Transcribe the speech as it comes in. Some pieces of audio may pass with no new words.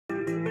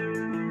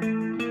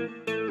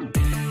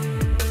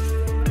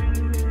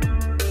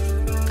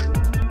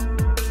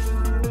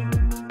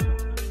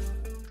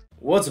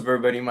What's up,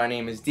 everybody? My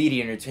name is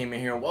DD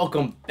Entertainment here, and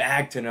welcome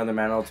back to another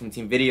Madden Ultimate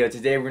Team video.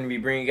 Today we're going to be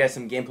bringing you guys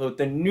some gameplay with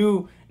the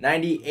new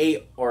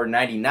 98 or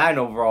 99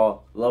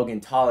 overall Logan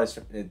Thomas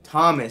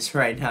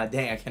right now.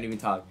 Dang, I can't even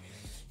talk.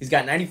 He's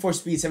got 94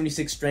 speed,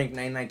 76 strength,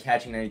 99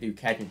 catching, 93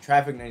 catching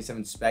traffic,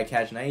 97 spec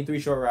catch, 93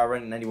 short route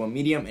running, 91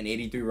 medium, and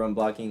 83 run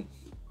blocking.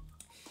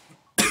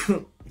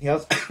 He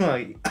also,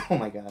 oh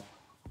my god.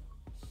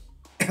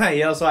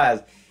 He also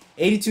has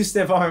 82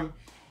 stiff arm,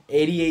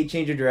 88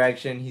 change of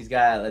direction. He's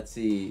got, let's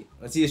see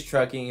his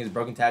trucking, his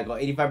broken tackle,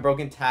 85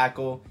 broken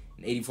tackle,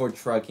 and 84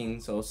 trucking.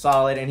 So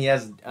solid. And he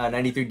has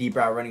 93 deep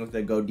route running with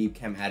the go deep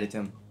chem added to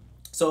him.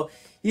 So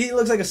he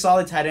looks like a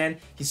solid tight end.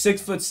 He's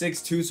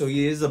 6'6" too, so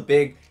he is a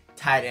big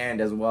tight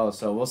end as well.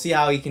 So we'll see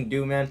how he can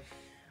do, man.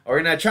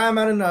 We're gonna try him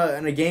out in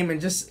a game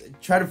and just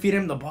try to feed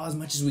him the ball as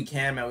much as we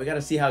can, man. We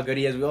gotta see how good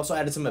he is. We also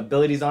added some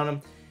abilities on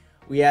him.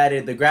 We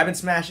added the grab and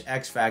smash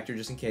X factor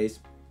just in case.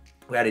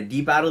 We had a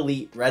deep out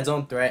elite, red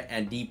zone threat,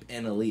 and deep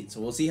in elite. So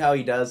we'll see how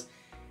he does.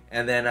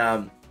 And then,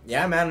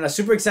 yeah, man, I'm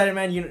super excited,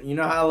 man. You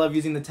know how I love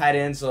using the tight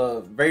end.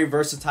 So very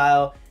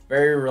versatile,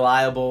 very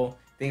reliable,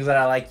 things that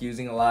I like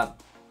using a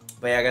lot.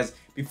 But yeah, guys,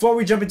 before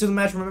we jump into the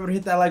match, remember to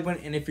hit that like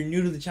button. And if you're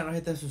new to the channel,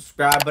 hit that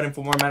subscribe button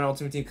for more Madden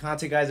Ultimate Team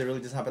content, guys. It really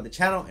does help out the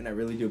channel, and I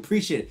really do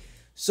appreciate it.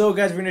 So,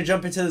 guys, we're going to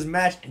jump into this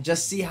match and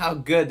just see how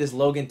good this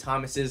Logan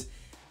Thomas is.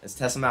 Let's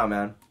test him out,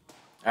 man.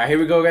 Alright, here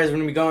we go, guys. We're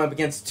going to be going up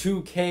against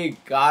 2K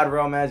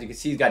Godreal, man. As you can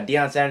see, he's got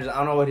Deion Sanders. I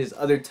don't know what his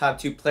other top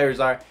two players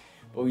are,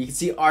 but you can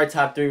see our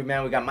top three,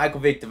 man. We got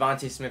Michael Vick,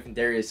 Devontae Smith, and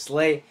Darius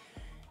Slay.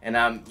 And,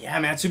 yeah,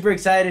 man, super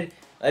excited.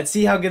 Let's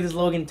see how good this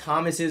Logan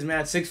Thomas is,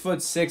 man.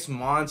 6'6"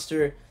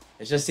 monster.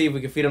 Let's just see if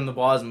we can feed him the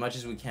ball as much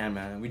as we can,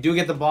 man. We do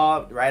get the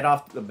ball right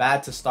off the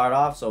bat to start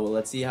off, so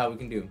let's see how we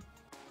can do.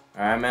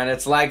 Alright, man,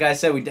 it's like I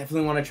said, we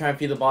definitely want to try and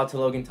feed the ball to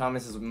Logan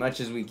Thomas as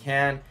much as we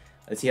can.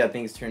 Let's see how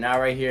things turn out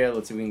right here.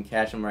 Let's see if we can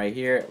catch him right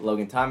here.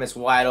 Logan Thomas,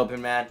 wide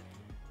open, man.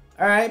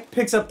 Alright,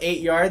 picks up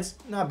 8 yards.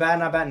 Not bad,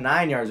 not bad.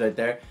 9 yards right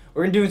there.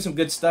 We're going to do some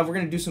good stuff. We're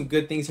going to do some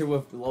good things here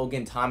with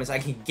Logan Thomas. I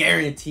can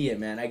guarantee it,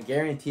 man. I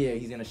guarantee it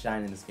he's going to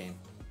shine in this game.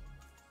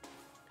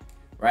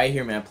 Right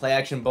here, man. Play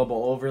action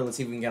bubble over. Let's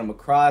see if we can get him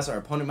across. Our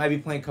opponent might be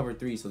playing cover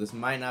 3, so this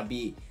might not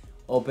be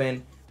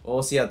open. But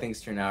we'll see how things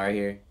turn out right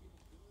here.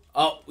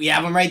 Oh, we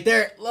have him right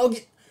there.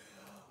 Logan.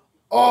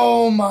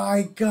 Oh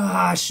my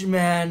gosh,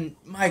 man.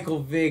 Michael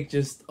Vick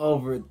just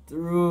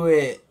overthrew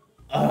it.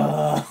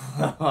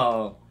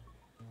 Oh.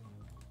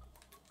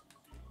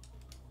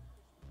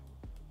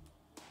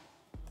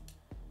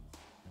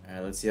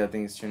 Alright, let's see how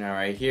things turn out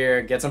right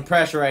here. Get some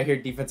pressure right here,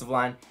 defensive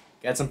line.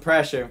 Get some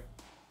pressure.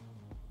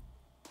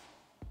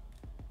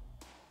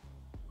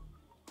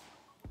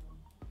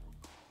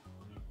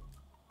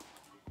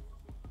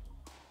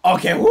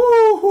 Okay,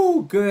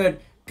 woo-hoo, good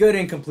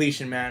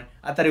incompletion, man.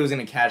 I thought he was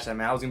going to catch that,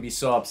 man. I was going to be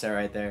so upset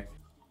right there.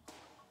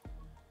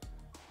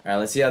 Alright,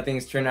 let's see how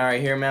things turn out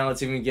right here, man. Let's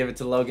see if we can give it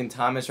to Logan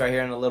Thomas right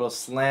here in a little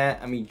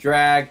slant.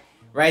 Drag.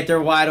 Right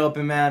there, wide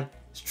open, man.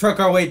 Let's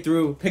truck our way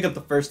through. Pick up the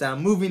first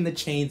down. Moving the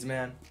chains,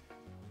 man.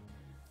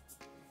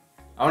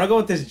 I want to go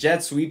with this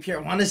jet sweep here.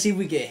 I want to see if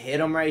we can hit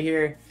him right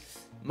here.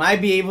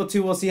 Might be able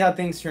to. We'll see how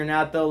things turn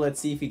out, though. Let's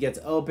see if he gets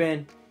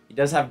open. He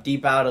does have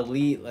deep out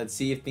elite. Let's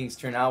see if things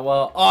turn out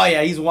well. Oh,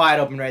 yeah, he's wide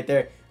open right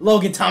there.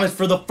 Logan Thomas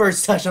for the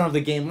first touchdown of the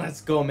game. Let's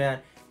go, man.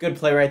 Good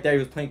play right there. He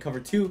was playing cover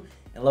 2,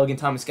 and Logan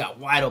Thomas got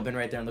wide open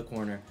right there in the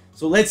corner.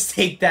 So let's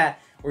take that.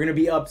 We're going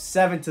to be up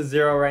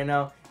 7-0 right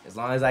now, as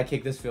long as I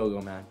kick this field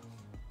goal, man.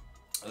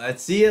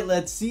 Let's see it.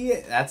 Let's see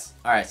it. That's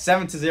all right.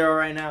 7-0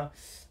 right now.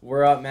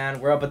 We're up, man.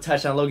 We're up a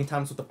touchdown. Logan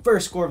Thomas with the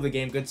first score of the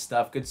game. Good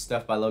stuff. Good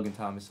stuff by Logan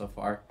Thomas so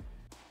far.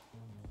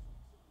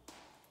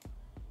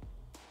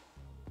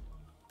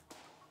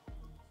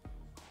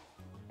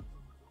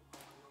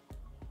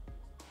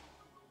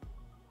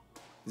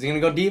 Is he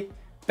going to go deep?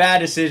 Bad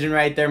decision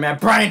right there, man.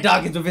 Brian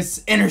Dawkins with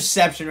his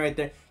interception right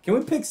there. Can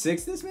we pick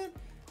 6 this, man?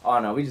 Oh,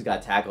 no. We just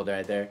got tackled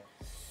right there.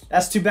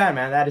 That's too bad,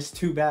 man. That is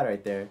too bad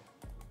right there.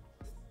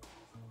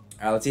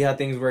 All right, let's see how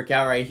things work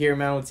out right here,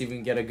 man. Let's see if we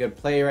can get a good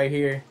play right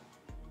here.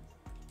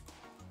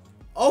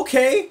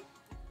 Okay.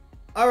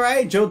 All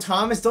right. Joe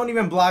Thomas, don't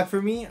even block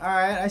for me. All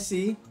right, I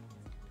see.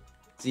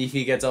 See if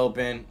he gets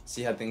open.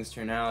 See how things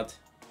turn out.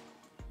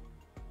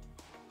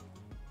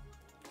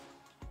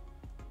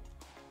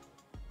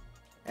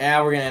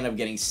 And we're going to end up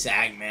getting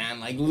sacked, man.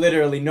 Like,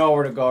 literally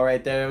nowhere to go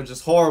right there. It was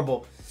just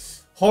horrible.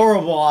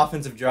 Horrible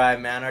offensive drive,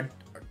 man. Our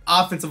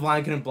offensive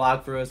line couldn't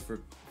block for us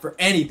for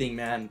anything,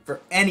 man.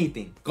 For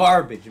anything.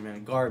 Garbage,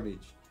 man.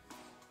 Garbage.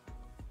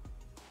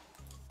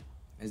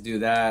 Let's do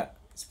that.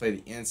 Let's play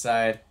the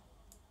inside.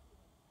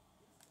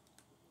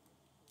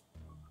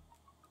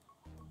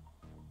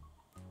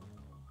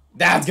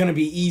 That's going to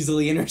be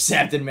easily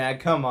intercepted, man.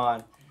 Come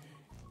on.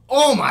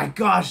 Oh, my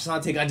gosh.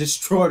 Sante got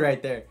destroyed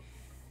right there.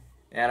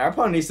 And our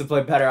opponent needs to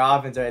play better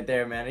offense right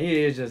there, man.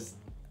 He is just...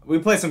 We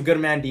play some good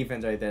man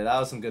defense right there. That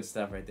was some good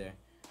stuff right there.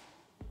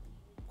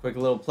 Quick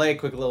little play.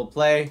 Quick little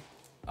play.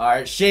 All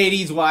right.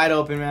 Shady's wide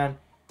open, man.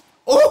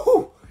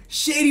 Oh!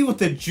 Shady with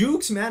the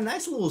jukes, man.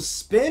 Nice little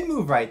spin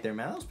move right there,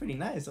 man. That was pretty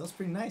nice. That was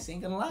pretty nice.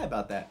 Ain't gonna lie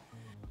about that.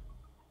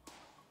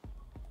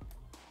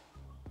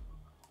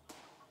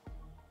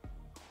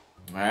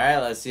 All right,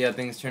 let's see how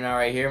things turn out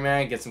right here,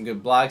 man. Get some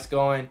good blocks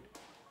going.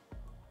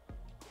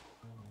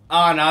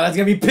 Oh, no, that's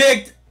gonna be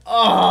picked.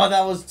 Oh,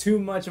 that was too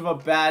much of a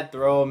bad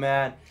throw,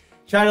 man.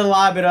 Try to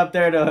lob it up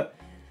there to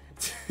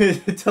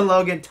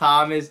Logan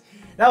Thomas.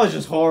 That was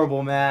just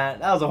horrible, man.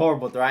 That was a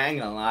horrible throw. I ain't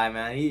gonna lie,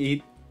 man.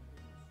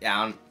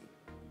 Yeah, I'm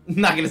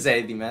not gonna say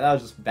anything, man. That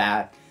was just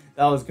bad.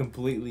 That was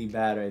completely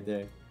bad right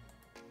there.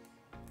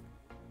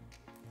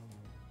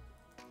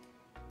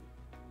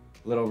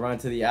 Little run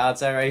to the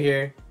outside right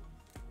here.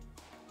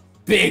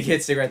 Big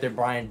hit stick right there,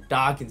 Brian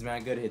Dawkins,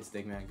 man. Good hit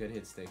stick, man. Good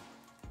hit stick.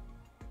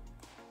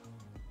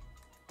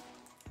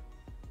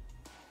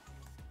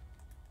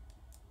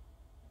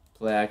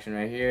 Play action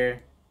right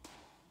here.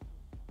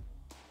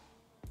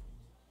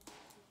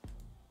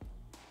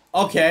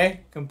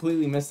 Okay,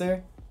 completely missed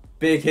there.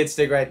 Big hit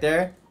stick right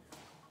there.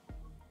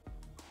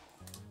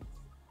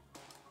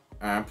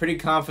 I'm pretty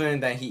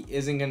confident that he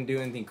isn't going to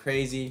do anything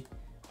crazy.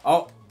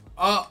 Oh.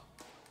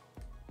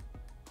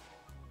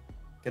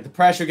 Get the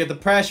pressure, get the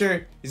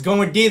pressure. He's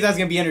going deep. That's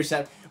going to be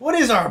intercepted. What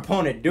is our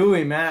opponent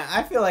doing, man?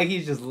 I feel like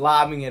he's just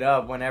lobbing it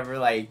up whenever,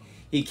 like,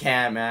 he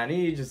can, man.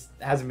 He just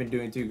hasn't been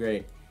doing too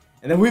great.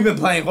 And then we've been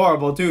playing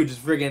horrible, too.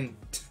 Just friggin'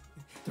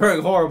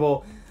 throwing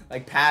horrible,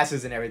 like,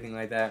 passes and everything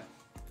like that.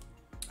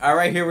 All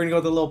right, here we're going to go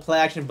with a little play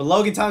action. But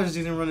Logan Thomas is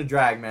just going to run a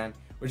drag, man.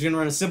 We're just going to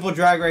run a simple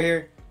drag right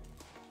here.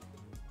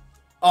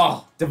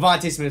 Oh,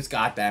 Devontae Smith's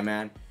got that,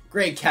 man.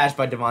 Great catch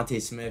by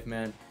Devontae Smith,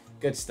 man.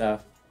 Good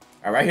stuff.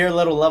 All right, here,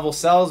 little level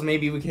cells.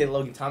 Maybe we can hit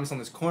Logan Thomas on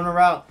this corner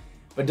route.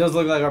 But it does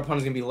look like our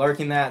opponent's going to be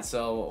lurking that.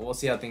 So we'll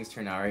see how things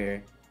turn out right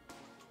here.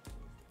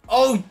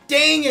 Oh,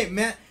 dang it,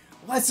 man.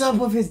 What's up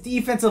with his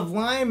defensive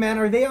line, man?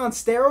 Are they on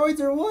steroids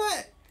or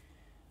what?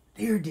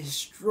 They're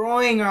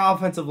destroying our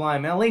offensive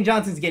line, man. Lane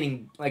Johnson's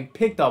getting, like,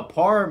 picked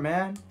apart,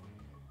 man.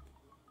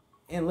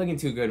 Ain't looking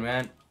too good,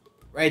 man.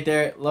 Right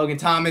there, Logan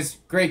Thomas.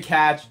 Great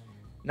catch.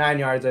 9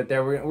 yards right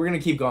there. We're going to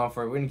keep going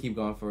for it. We're going to keep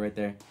going for it right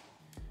there.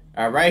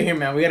 All right, right here,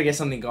 man. We got to get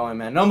something going,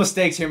 man. No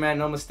mistakes here, man.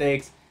 No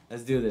mistakes.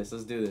 Let's do this.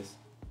 Let's do this.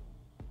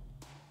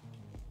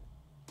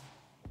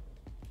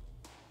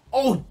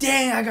 Oh,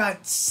 dang. I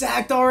got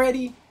sacked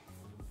already.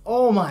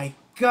 Oh, my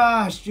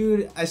gosh,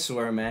 dude. I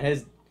swear,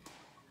 man.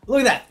 Look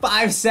at that.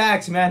 5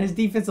 sacks, man. His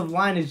defensive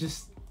line is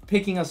just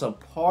picking us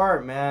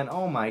apart, man.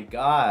 Oh, my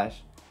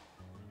gosh.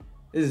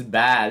 This is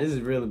bad. This is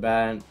really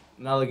bad.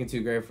 Not looking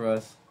too great for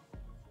us.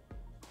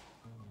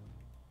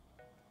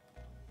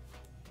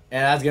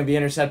 And that's going to be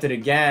intercepted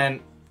again.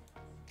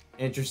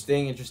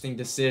 Interesting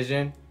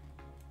decision.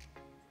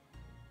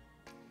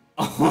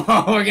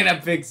 Oh, we're going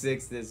to pick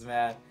 6 this,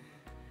 man.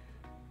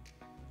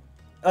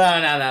 Oh,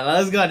 no.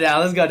 Let's go down.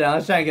 Let's go down.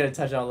 Let's try and get a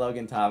touch on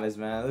Logan Thomas,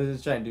 man. Let's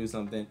just try and do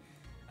something.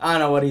 I don't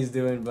know what he's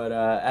doing, but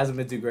hasn't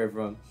been too great for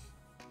him.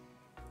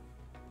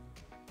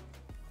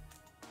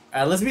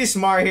 All right, let's be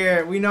smart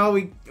here. We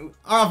know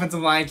our offensive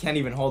line can't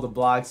even hold a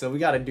block, so we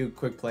got to do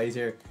quick plays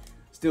here.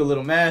 Let's do a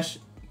little mesh.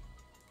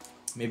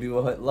 Maybe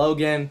we'll hit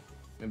Logan.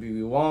 Maybe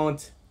we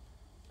won't.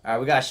 All right,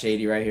 we got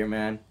Shady right here,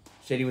 man.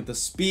 Shady with the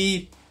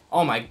speed.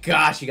 Oh, my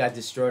gosh. He got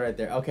destroyed right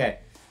there. Okay.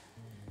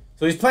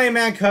 So he's playing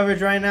man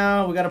coverage right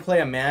now. We got to play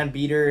a man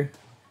beater.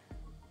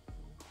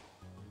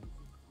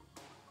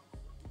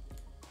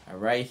 All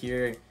right,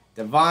 here.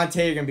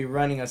 Devontae, you're going to be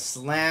running a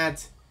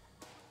slant.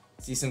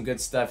 Let's see some good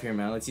stuff here,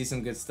 man. Let's see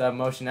some good stuff.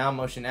 Motion out,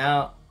 motion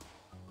out.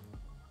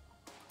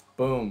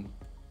 Boom.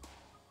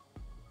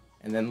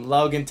 And then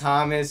Logan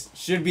Thomas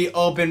should be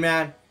open,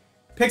 man.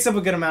 Picks up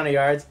a good amount of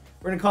yards.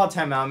 We're going to call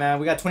timeout, man.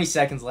 We got 20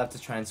 seconds left to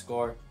try and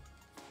score.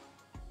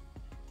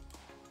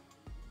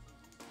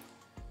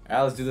 All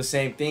right, let's do the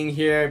same thing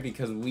here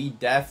because we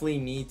definitely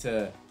need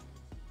to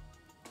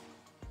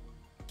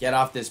get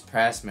off this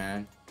press,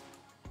 man.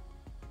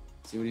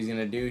 See what he's going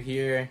to do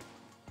here.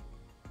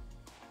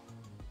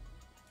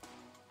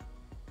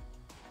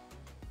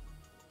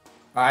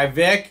 All right,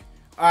 Vic.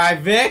 All right,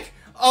 Vic.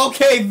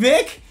 Okay,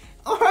 Vic.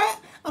 All right.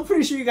 I'm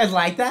pretty sure you guys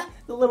like that.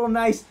 The little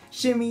nice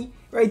shimmy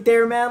right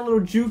there, man.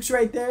 Little jukes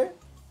right there.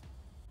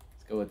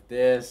 Let's go with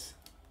this.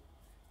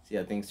 See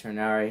how things turn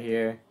out right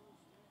here.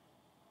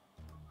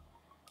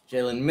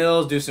 Jalen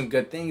Mills do some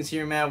good things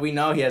here, man. We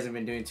know he hasn't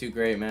been doing too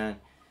great, man.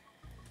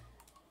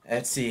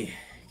 Let's see.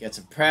 Get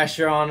some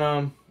pressure on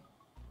him.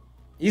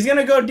 He's going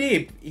to go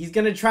deep. He's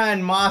going to try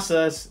and moss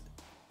us.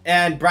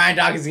 And Brian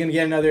Dawkins is going to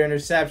get another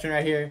interception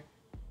right here.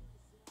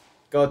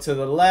 Go to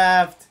the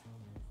left.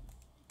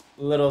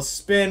 Little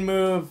spin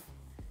move.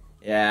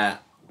 Yeah.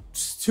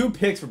 Just 2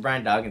 picks for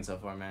Brian Dawkins so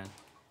far, man.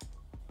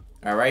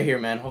 All right, right here,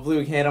 man. Hopefully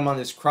we can hit him on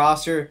this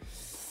crosser.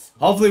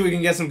 Hopefully we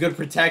can get some good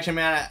protection,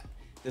 man.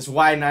 This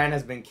wide 9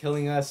 has been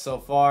killing us so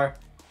far.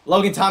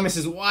 Logan Thomas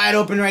is wide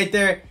open right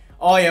there.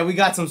 Oh, yeah, we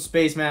got some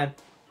space, man.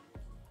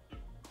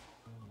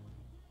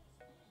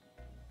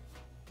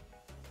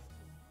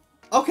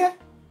 Okay.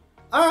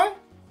 All right.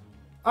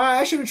 All right,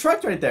 I should have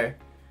trucked right there.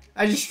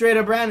 I just straight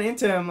up ran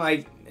into him,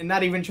 like, and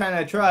not even trying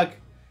to truck.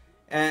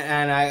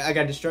 And I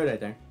got destroyed right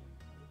there.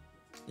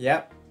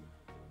 Yep.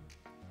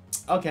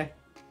 Okay.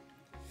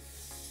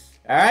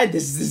 Alright,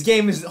 this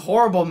game is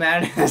horrible,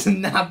 man. It has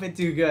not been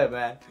too good,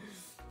 man.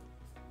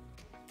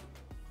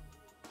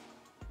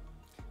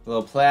 A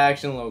little play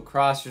action, a little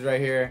crossers right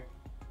here.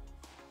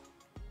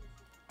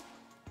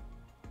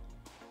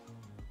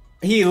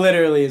 He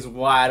literally is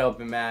wide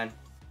open, man.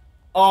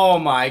 Oh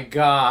my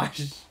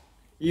gosh.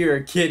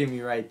 You're kidding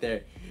me right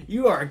there.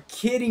 You are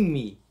kidding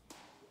me.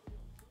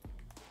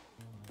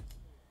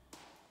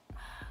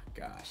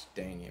 Gosh,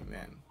 dang it,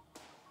 man.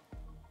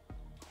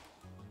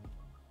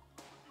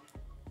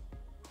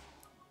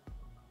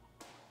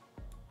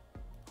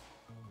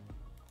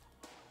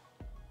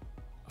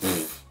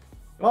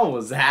 What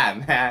was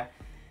that, man?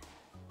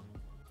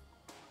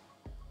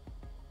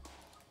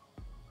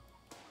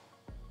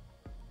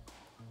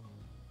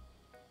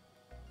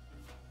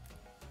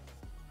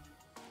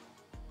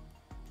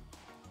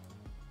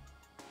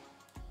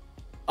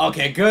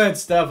 Okay, good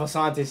stuff,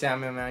 Asante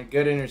Samuel, man.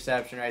 Good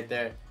interception right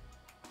there.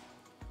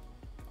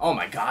 Oh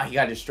my god, he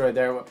got destroyed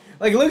there.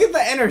 Like, look at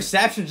the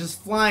interception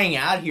just flying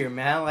out here,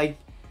 man. Like,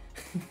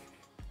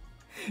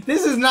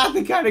 this is not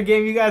the kind of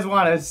game you guys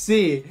want to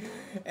see.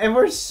 And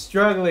we're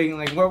struggling.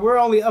 Like, we're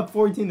only up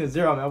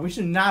 14-0, man. We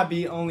should not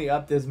be only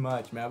up this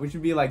much, man. We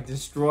should be, like,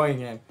 destroying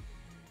him.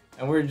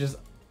 And we're just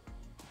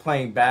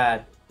playing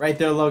bad. Right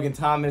there, Logan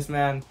Thomas,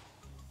 man.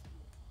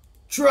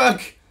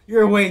 Truck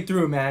your way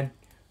through, man.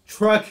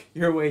 Truck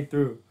your way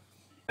through.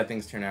 That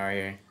thing's turn out right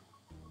here.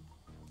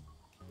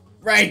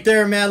 Right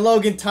there, man.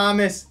 Logan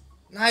Thomas.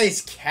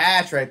 Nice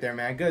catch right there,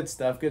 man. Good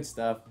stuff. Good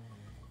stuff.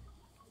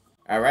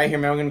 All right, here,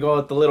 man. We're going to go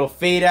with the little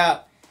fade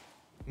out.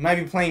 Might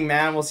be playing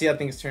man. We'll see how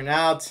things turn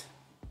out.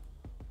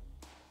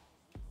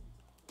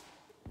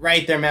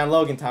 Right there, man.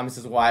 Logan Thomas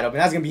is wide open.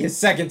 That's going to be his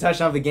second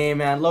touchdown of the game,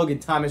 man. Logan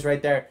Thomas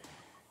right there.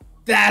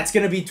 That's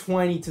going to be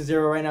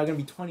 20-0 right now. Going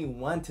to be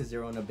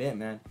 21-0 in a bit,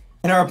 man.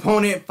 And our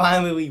opponent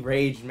finally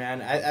raged,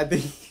 man. I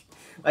think,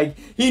 like,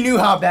 he knew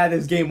how bad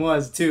this game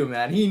was, too,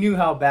 man. He knew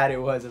how bad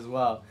it was as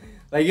well.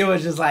 Like, it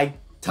was just, like,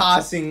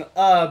 tossing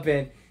up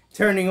and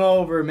turning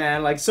over,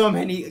 man. Like, so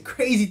many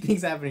crazy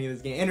things happening in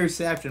this game.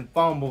 Interception,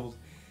 fumbles.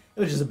 It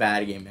was just a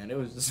bad game, man. It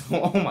was just,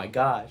 oh my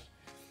gosh.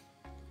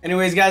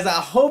 Anyways, guys, I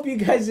hope you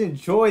guys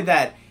enjoyed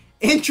that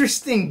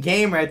interesting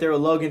game right there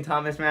with Logan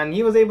Thomas, man.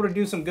 He was able to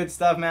do some good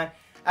stuff, man.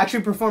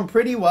 Actually performed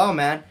pretty well,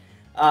 man.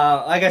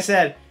 Like I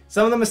said,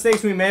 some of the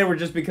mistakes we made were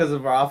just because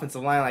of our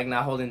offensive line, like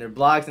not holding their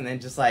blocks, and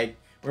then just like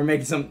we're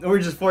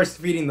just force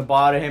feeding the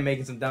ball to him,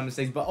 making some dumb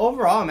mistakes. But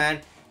overall,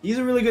 man, he's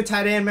a really good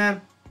tight end,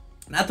 man.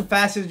 Not the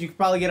fastest. You could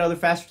probably get other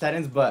faster tight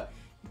ends, but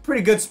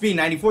pretty good speed.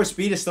 94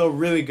 speed is still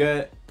really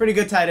good. Pretty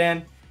good tight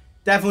end.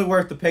 Definitely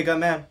worth the pickup,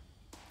 man.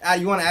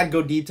 You want to add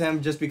go deep to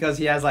him just because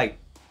he has like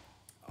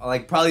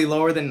probably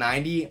lower than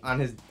 90 on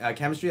his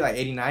chemistry, like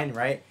 89,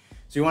 right?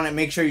 So you want to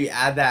make sure you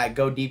add that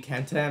go deep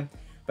chem to him.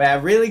 But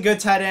yeah, really good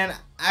tight end.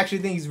 I actually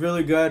think he's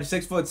really good.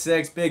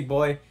 6'6", big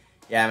boy.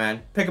 Yeah,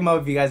 man. Pick him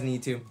up if you guys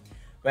need to.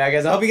 But yeah,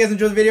 guys, I hope you guys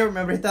enjoyed the video.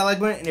 Remember to hit that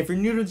like button. And if you're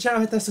new to the channel,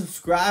 hit that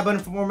subscribe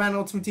button for more Madden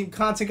Ultimate Team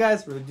content,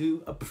 guys. Really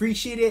do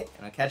appreciate it.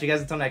 And I'll catch you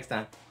guys until next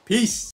time. Peace.